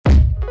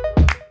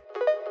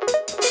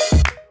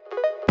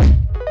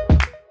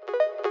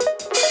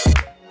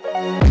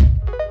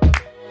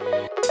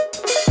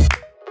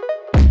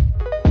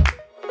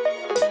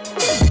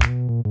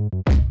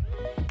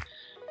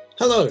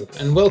Hello,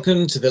 and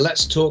welcome to the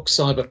Let's Talk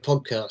Cyber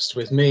podcast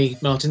with me,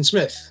 Martin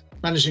Smith,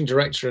 Managing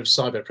Director of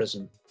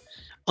CyberPrism.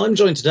 I'm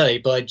joined today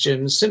by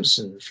Jim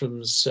Simpson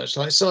from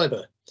Searchlight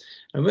Cyber,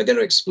 and we're going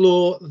to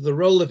explore the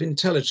role of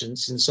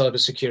intelligence in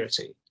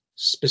cybersecurity,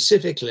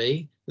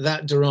 specifically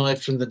that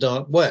derived from the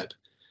dark web,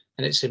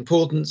 and its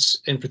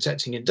importance in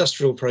protecting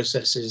industrial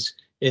processes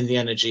in the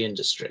energy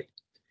industry.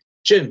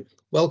 Jim,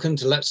 welcome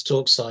to Let's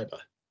Talk Cyber.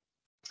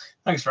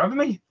 Thanks for having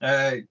me.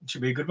 It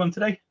should be a good one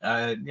today.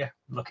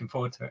 Looking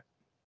forward to it.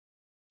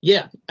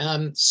 Yeah,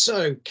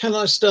 so can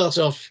I start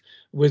off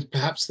with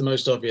perhaps the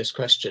most obvious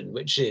question,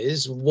 which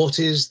is, what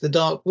is the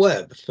dark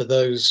web for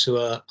those who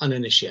are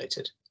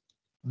uninitiated?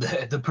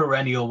 The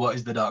perennial what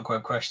is the dark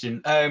web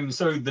question.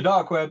 So the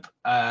dark web,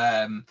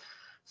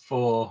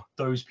 for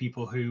those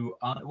people who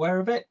aren't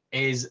aware of it,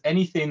 is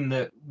anything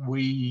that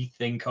we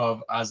think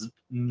of as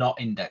not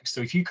indexed.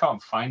 So if you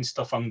can't find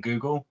stuff on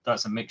Google,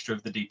 that's a mixture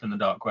of the deep and the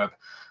dark web.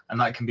 And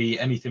that can be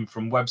anything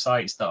from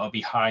websites that are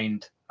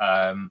behind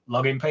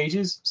login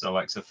pages, so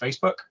like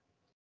Facebook.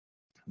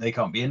 They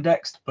can't be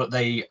indexed, but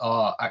they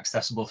are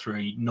accessible through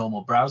a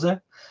normal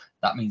browser.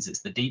 That means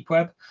it's the deep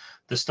web.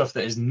 The stuff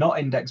that is not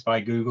indexed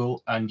by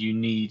Google and you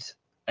need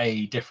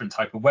a different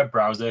type of web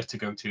browser to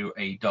go to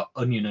a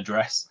 .onion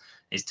address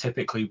is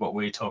typically what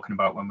we're talking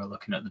about when we're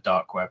looking at the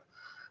dark web.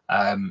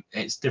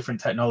 It's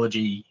different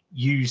technology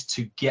used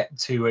to get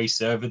to a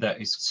server that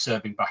is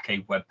serving back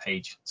a web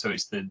page. So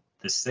it's the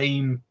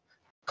same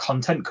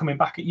content coming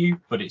back at you,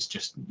 but it's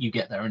just you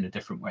get there in a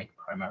different way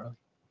primarily.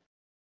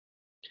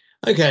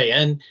 Okay,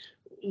 and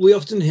we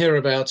often hear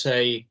about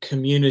a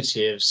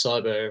community of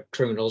cyber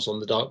criminals on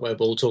the dark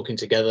web all talking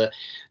together.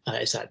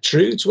 Is that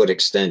true? To what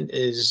extent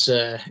is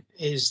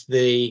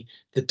the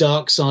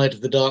dark side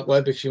of the dark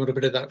web, if you want to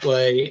put it that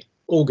way,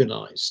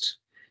 organized?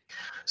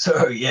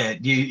 So yeah,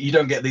 you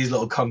don't get these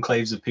little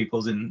conclaves of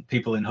people in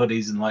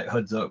hoodies and like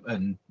hoods up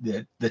and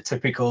the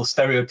typical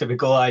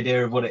stereotypical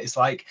idea of what it's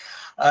like.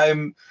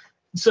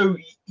 So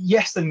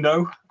yes and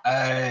no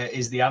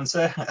is the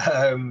answer.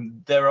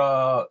 There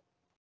are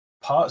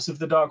parts of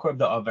the dark web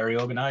that are very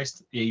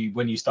organized.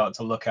 When you start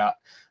to look at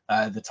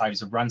the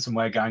types of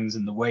ransomware gangs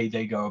and the way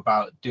they go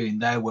about doing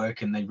their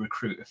work, and they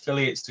recruit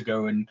affiliates to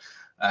go and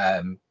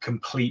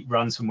complete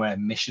ransomware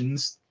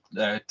missions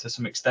to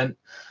some extent.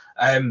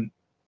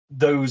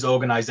 Those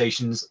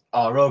organizations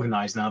are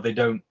organized now. They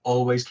don't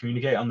always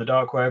communicate on the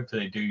dark web.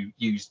 They do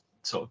use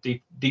sort of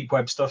deep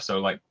web stuff, so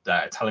like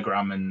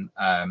Telegram and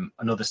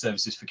other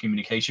services for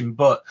communication,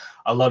 but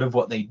a lot of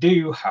what they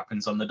do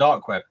happens on the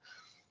dark web.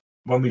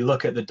 When we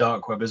look at the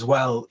dark web as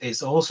well,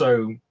 it's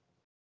also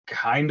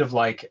kind of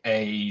like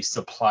a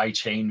supply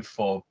chain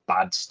for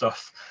bad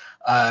stuff.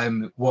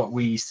 What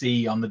we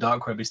see on the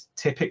dark web is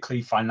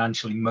typically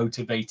financially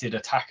motivated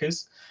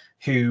attackers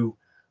who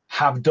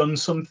have done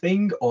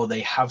something, or they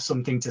have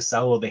something to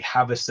sell, or they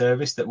have a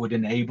service that would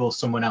enable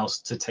someone else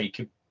to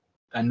take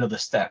another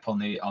step on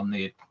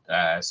the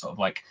sort of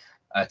like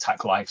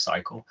attack life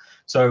cycle.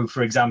 So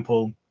for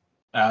example,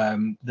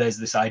 there's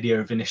this idea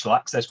of initial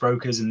access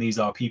brokers, and these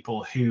are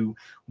people who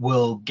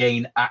will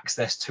gain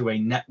access to a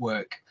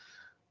network,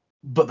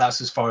 but that's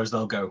as far as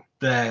they'll go.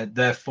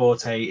 Their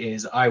forte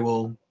is, I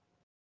will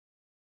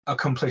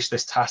accomplish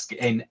this task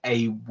in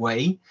a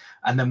way,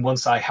 and then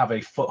once I have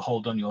a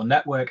foothold on your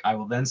network, I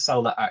will then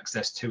sell that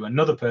access to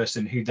another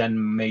person who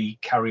then may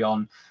carry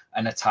on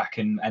an attack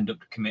and end up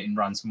committing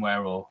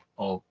ransomware or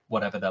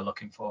whatever they're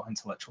looking for,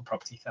 intellectual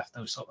property theft,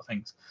 those sort of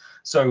things.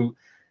 So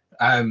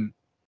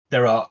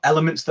there are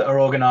elements that are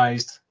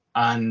organized,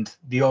 and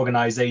the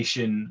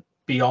organization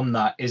beyond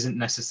that isn't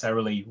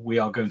necessarily we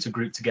are going to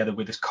group together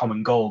with this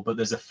common goal, but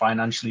there's a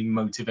financially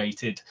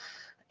motivated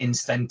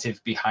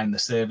incentive behind the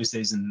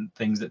services and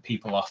things that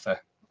people offer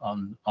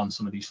on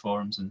some of these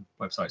forums and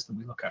websites that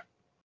we look at.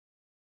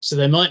 So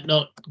they might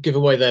not give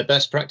away their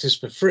best practice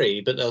for free,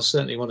 but they'll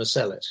certainly want to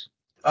sell it.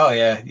 Oh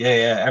yeah.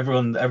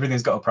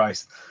 Everything's got a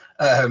price.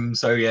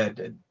 So yeah,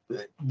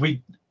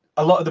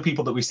 a lot of the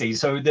people that we see,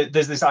 so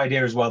there's this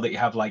idea as well that you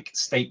have like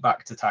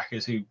state-backed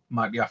attackers who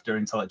might be after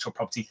intellectual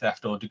property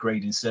theft or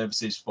degrading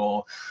services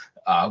for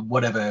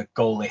whatever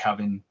goal they have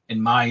in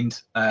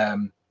mind.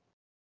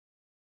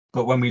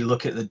 But when we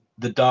look at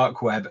the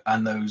dark web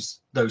and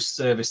those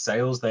service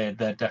sales, they're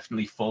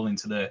definitely fall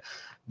into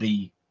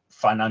the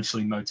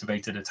financially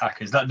motivated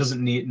attackers. That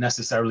doesn't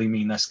necessarily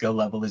mean their skill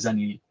level is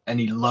any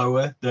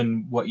lower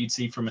than what you'd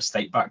see from a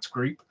state-backed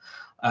group,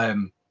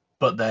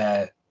 but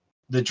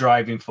the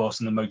driving force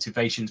and the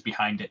motivations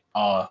behind it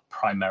are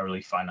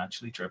primarily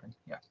financially driven.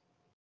 Yeah.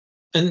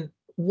 And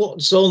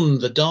what's on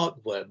the dark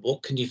web?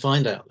 What can you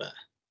find out there?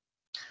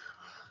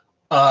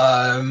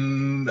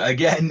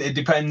 Again, it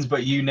depends,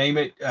 but you name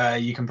it,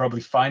 you can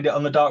probably find it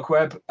on the dark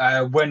web.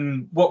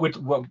 What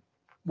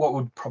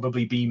would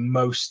probably be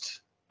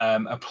most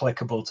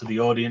applicable to the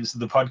audience of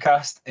the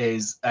podcast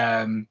is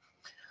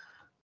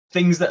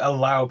things that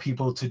allow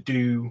people to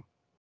do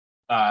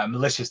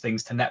malicious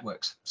things to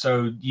networks.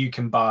 So you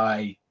can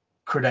buy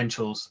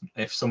credentials.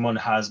 If someone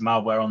has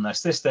malware on their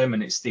system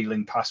and it's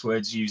stealing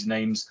passwords,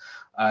 usernames,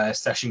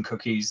 session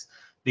cookies,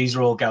 These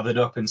are all gathered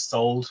up and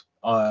sold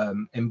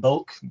in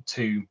bulk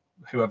to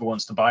whoever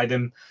wants to buy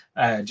them.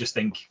 Just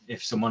think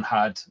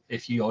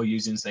if you're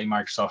using, say,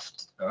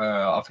 Microsoft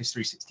Office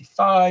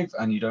 365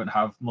 and you don't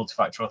have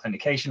multi-factor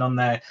authentication on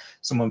there,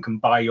 someone can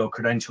buy your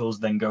credentials,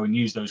 then go and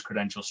use those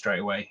credentials straight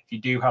away. If you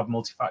do have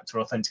multi-factor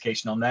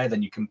authentication on there,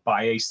 then you can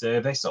buy a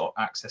service or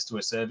access to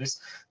a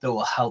service that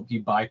will help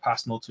you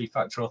bypass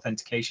multi-factor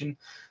authentication.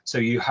 So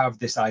you have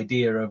this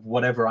idea of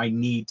whatever I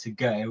need to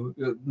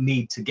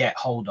get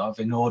hold of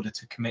in order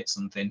to commit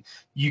something,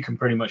 you can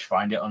pretty much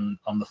find it on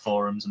the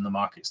forums and the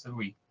markets that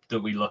we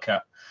look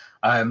at.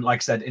 Like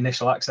I said,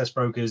 initial access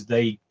brokers,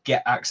 they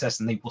get access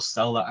and they will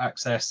sell that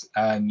access.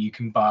 You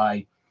can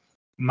buy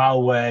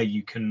malware,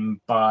 you can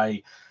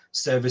buy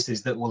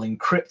services that will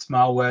encrypt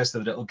malware so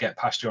that it'll get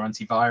past your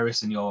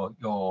antivirus and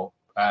your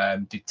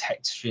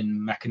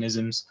detection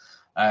mechanisms.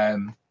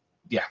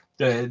 Yeah,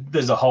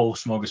 there's a whole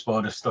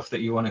smorgasbord of stuff that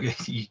you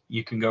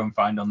can go and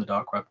find on the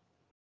dark web,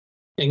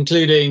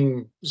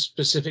 including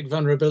specific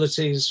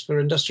vulnerabilities for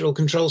industrial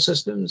control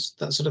systems,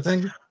 that sort of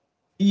thing.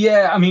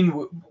 Yeah, I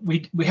mean,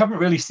 we haven't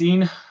really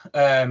seen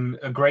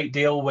a great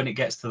deal when it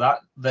gets to that.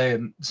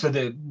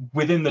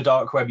 Within the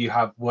dark web, you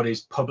have what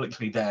is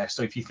publicly there.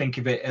 So if you think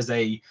of it as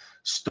a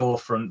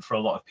storefront for a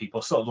lot of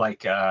people, sort of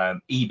like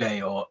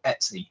eBay or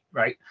Etsy,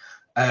 right?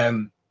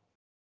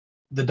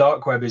 The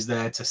dark web is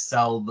there to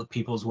sell the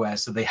people's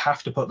wares, so they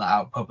have to put that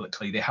out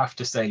publicly. They have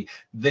to say,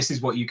 this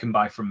is what you can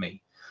buy from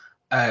me.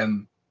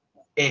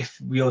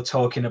 If we are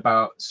talking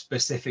about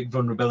specific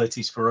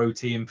vulnerabilities for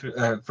OT and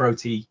for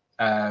OT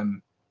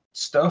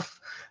stuff,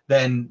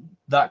 then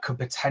that could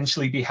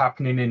potentially be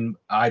happening in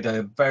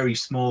either very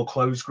small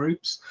closed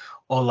groups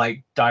or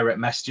like direct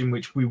messaging,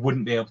 which we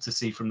wouldn't be able to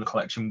see from the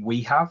collection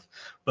we have.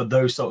 But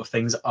those sort of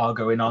things are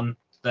going on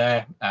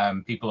there.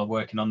 People are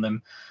working on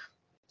them.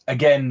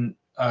 Again,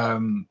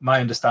 my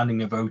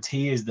understanding of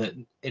OT is that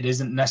it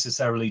isn't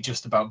necessarily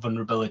just about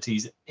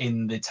vulnerabilities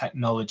in the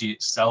technology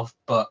itself,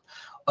 but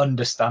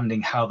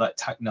understanding how that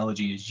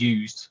technology is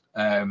used.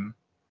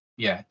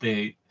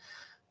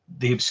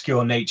 The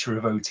obscure nature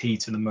of OT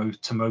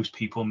to most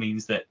people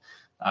means that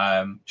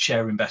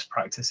sharing best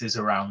practices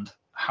around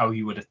how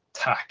you would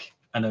attack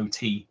an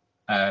OT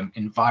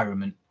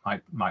environment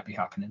might be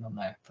happening on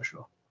there for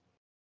sure.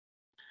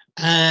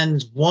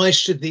 And why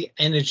should the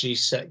energy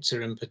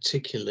sector in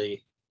particular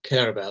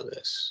care about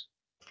this?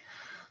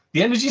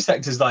 The energy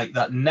sector is like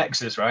that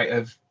nexus, right?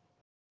 Of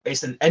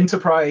it's an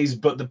enterprise,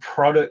 but the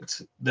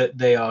product that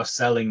they are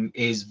selling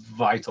is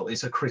vital.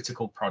 It's a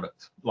critical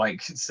product.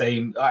 Like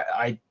same,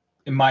 I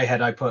in my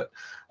head, I put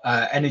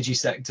energy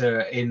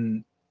sector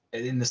in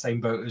the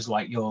same boat as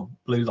like your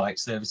blue light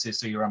services,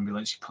 so your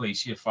ambulance, your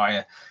police, your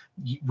fire.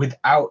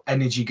 Without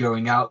energy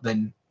going out,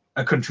 then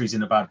a country's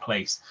in a bad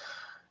place.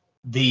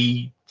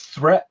 The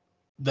threat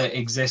that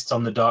exists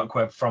on the dark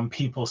web from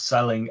people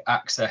selling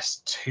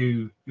access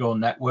to your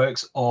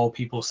networks or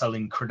people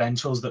selling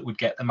credentials that would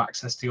get them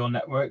access to your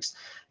networks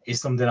is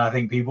something I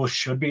think people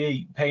should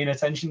be paying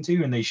attention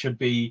to, and they should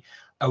be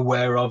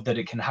aware of that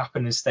it can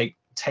happen and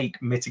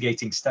take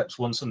mitigating steps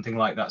once something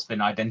like that's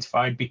been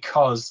identified,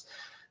 because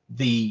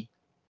the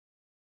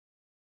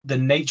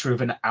nature of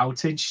an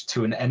outage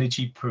to an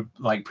energy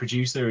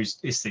producer is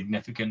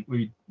significant.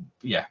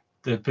 There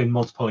have been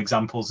multiple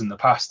examples in the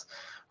past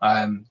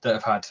that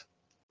have had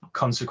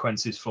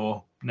consequences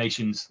for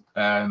nations,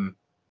 and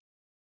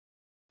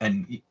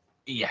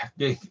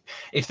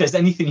if there's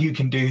anything you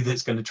can do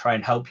that's going to try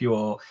and help you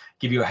or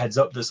give you a heads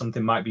up that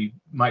something might be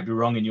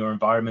wrong in your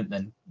environment,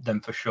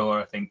 then for sure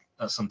I think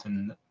that's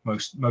something that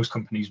most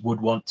companies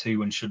would want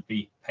to and should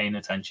be paying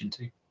attention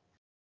to.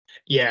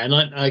 Yeah, and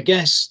I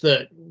guess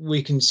that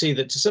we can see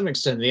that to some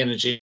extent the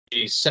energy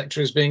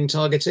sector is being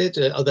targeted.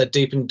 Are there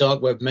deep and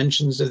dark web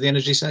mentions of the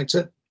energy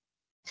sector?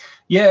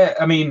 Yeah,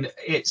 I mean,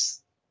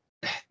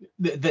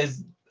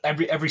 there's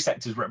every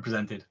sector is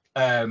represented.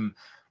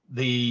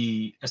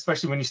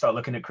 Especially when you start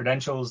looking at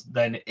credentials,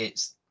 then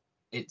it's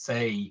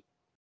a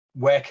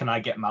where can I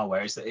get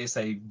malware? It's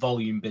a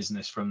volume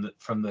business from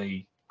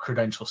the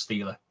credential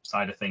stealer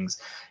side of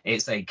things.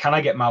 It's a can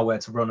I get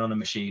malware to run on a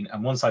machine,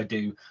 and once I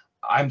do,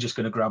 I'm just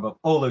going to grab up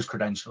all those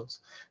credentials.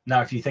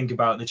 Now, if you think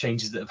about the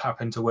changes that have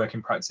happened to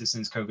working practice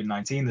since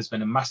COVID-19, there's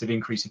been a massive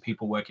increase in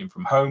people working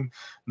from home,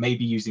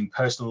 maybe using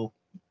personal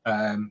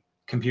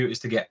computers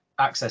to get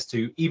access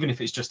to, even if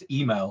it's just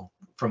email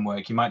from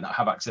work. You might not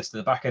have access to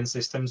the back-end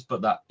systems,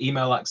 but that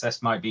email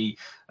access might be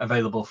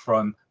available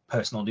from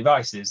personal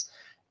devices.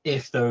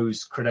 If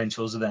those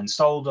credentials are then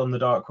sold on the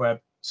dark web,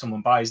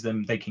 someone buys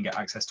them, they can get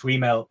access to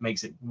email,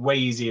 makes it way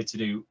easier to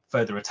do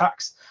further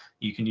attacks.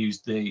 You can use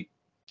the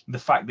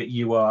fact that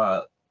you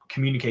are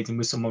communicating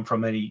with someone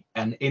from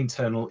an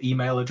internal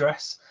email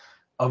address,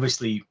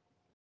 obviously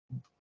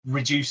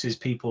reduces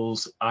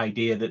people's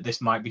idea that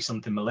this might be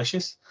something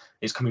malicious.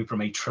 It's coming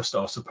from a trust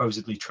or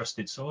supposedly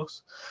trusted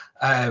source.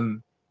 There's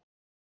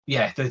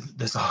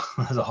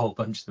a whole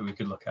bunch that we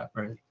could look at,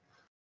 really.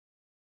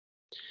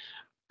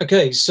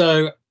 Okay,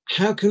 so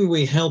how can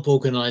we help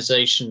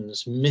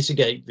organizations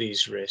mitigate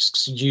these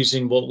risks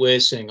using what we're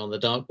seeing on the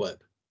dark web?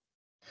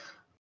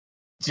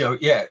 So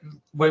yeah,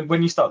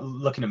 when you start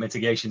looking at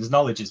mitigations,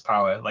 knowledge is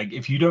power. Like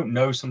if you don't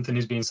know something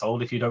is being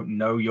sold, if you don't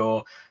know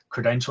your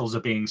credentials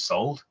are being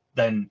sold,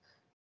 then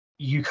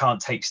you can't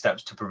take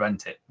steps to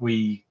prevent it.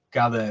 We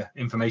gather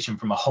information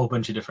from a whole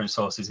bunch of different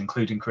sources,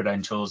 including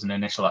credentials and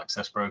initial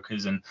access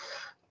brokers and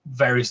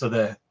various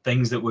other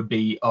things that would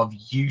be of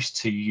use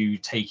to you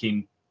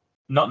taking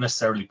not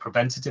necessarily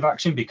preventative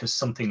action because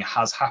something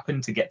has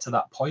happened to get to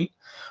that point,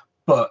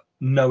 but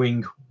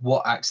knowing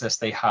what access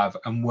they have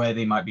and where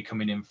they might be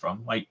coming in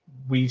from. Like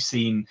we've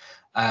seen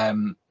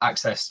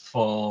access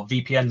for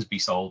VPNs be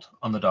sold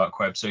on the dark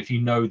web. So if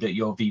you know that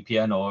your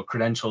VPN or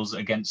credentials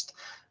against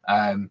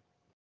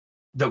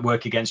that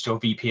work against your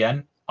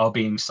VPN are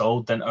being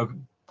sold, then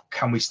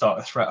can we start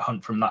a threat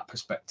hunt from that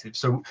perspective?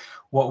 So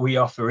what we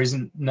offer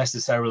isn't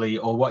necessarily,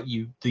 or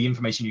the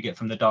information you get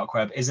from the dark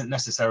web isn't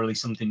necessarily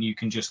something you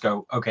can just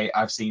go, okay,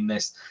 I've seen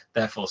this,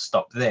 therefore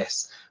stop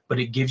this. But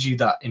it gives you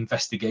that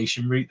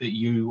investigation route that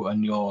you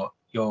and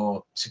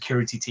your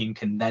security team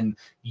can then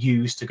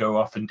use to go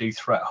off and do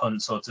threat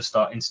hunts or to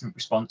start incident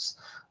response,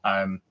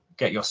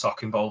 get your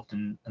SOC involved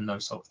and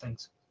those sort of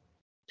things.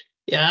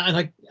 Yeah,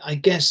 and I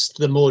guess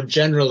the more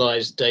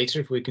generalized data,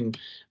 if we can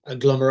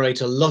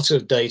agglomerate a lot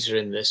of data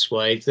in this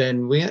way,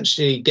 then we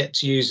actually get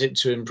to use it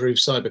to improve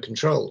cyber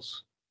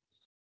controls.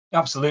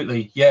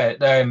 Absolutely, yeah.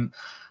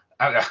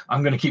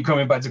 I'm going to keep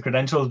coming back to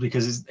credentials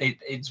because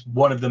it's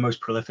one of the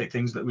most prolific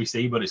things that we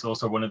see, but it's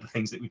also one of the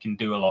things that we can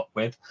do a lot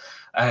with.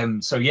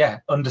 So yeah,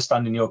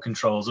 understanding your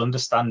controls,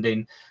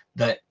 understanding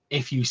that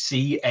if you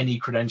see any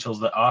credentials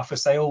that are for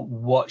sale,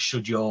 what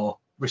should your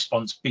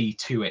response be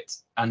to it?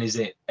 And is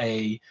it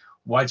a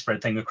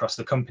widespread thing across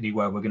the company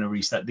where we're going to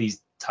reset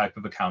these type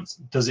of accounts?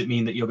 Does it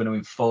mean that you're going to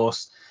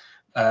enforce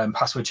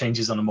password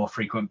changes on a more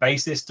frequent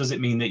basis? Does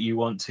it mean that you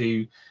want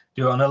to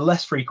do it on a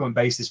less frequent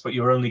basis, but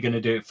you're only going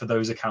to do it for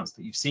those accounts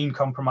that you've seen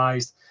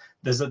compromised?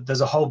 There's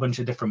a whole bunch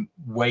of different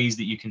ways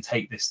that you can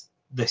take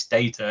this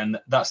data, and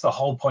that's the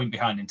whole point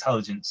behind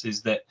intelligence,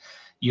 is that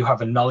you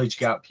have a knowledge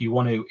gap, you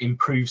want to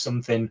improve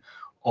something,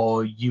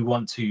 or you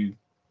want to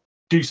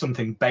do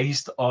something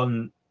based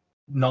on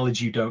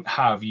knowledge you don't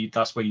have.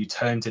 That's where you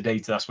turn to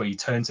data, that's where you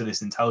turn to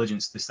this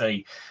intelligence to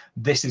say,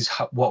 this is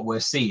what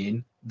we're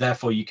seeing,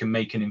 therefore you can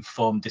make an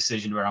informed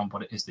decision around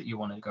what it is that you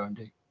want to go and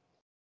do.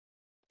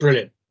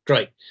 Brilliant.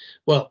 Great.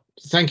 Well,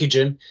 thank you,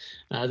 Jim.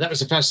 That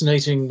was a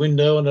fascinating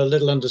window on a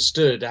little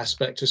understood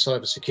aspect of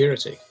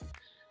cybersecurity.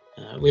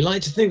 We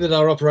like to think that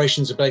our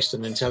operations are based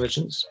on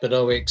intelligence, but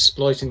are we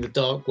exploiting the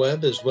dark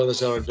web as well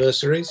as our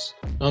adversaries?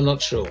 I'm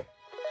not sure.